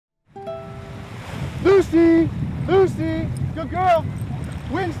Lucy, Lucy, good girl.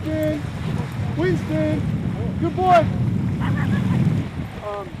 Winston, Winston, good boy.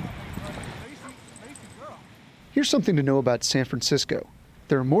 Here's something to know about San Francisco.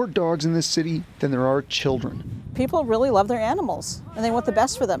 There are more dogs in this city than there are children. People really love their animals, and they want the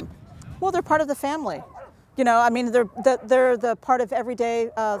best for them. Well, they're part of the family. You know, I mean, they're the part of everyday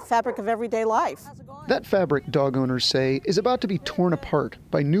fabric of everyday life. That fabric, dog owners say, is about to be torn apart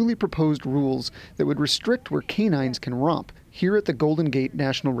by newly proposed rules that would restrict where canines can romp here at the Golden Gate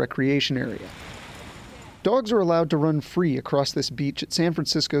National Recreation Area. Dogs are allowed to run free across this beach at San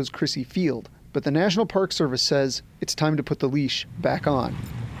Francisco's Crissy Field, but the National Park Service says it's time to put the leash back on.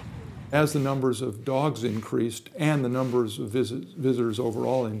 As the numbers of dogs increased and the numbers of visitors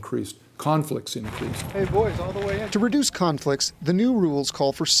overall increased, conflicts increased. Hey boys, all the way in. To reduce conflicts, the new rules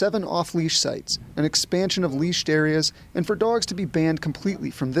call for 7 off-leash sites, an expansion of leashed areas, and for dogs to be banned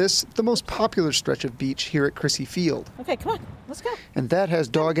completely from this, the most popular stretch of beach here at Crissy Field. Okay, come on, let's go. And that has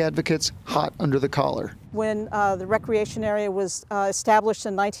dog advocates hot under the collar. When the recreation area was established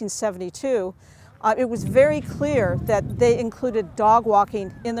in 1972, it was very clear that they included dog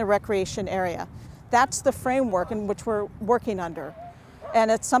walking in the recreation area. That's the framework in which we're working under. And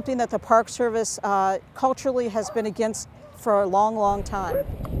it's something that the Park Service culturally has been against for a long, long time.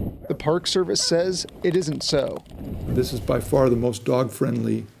 The Park Service says it isn't so. This is by far the most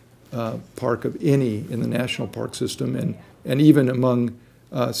dog-friendly park of any in the national park system, and even among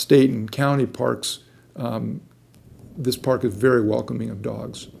state and county parks, this park is very welcoming of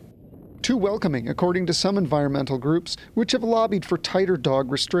dogs. Too welcoming, according to some environmental groups, which have lobbied for tighter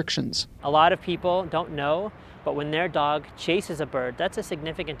dog restrictions. A lot of people don't know, but when their dog chases a bird, that's a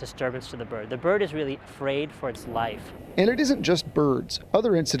significant disturbance to the bird. The bird is really afraid for its life. And it isn't just birds.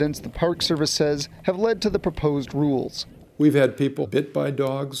 Other incidents, the Park Service says, have led to the proposed rules. We've had people bit by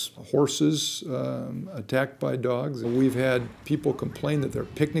dogs, horses attacked by dogs. We've had people complain that their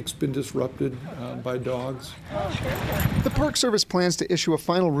picnic's been disrupted by dogs. The Park Service plans to issue a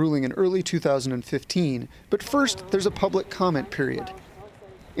final ruling in early 2015, but first there's a public comment period.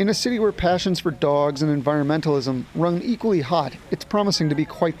 In a city where passions for dogs and environmentalism run equally hot, it's promising to be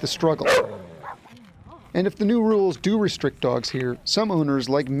quite the struggle. And if the new rules do restrict dogs here, some owners,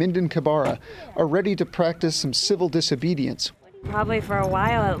 like Minden Kabara, are ready to practice some civil disobedience. Probably for a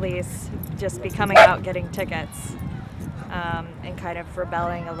while at least, just be coming out getting tickets and kind of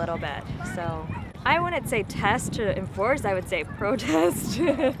rebelling a little bit. So I wouldn't say test to enforce, I would say protest.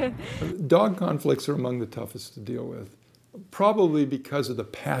 Dog conflicts are among the toughest to deal with, probably because of the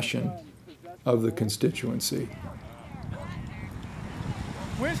passion of the constituency.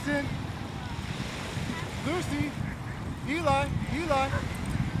 Winston, Lucy, Eli, Eli,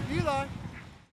 Eli.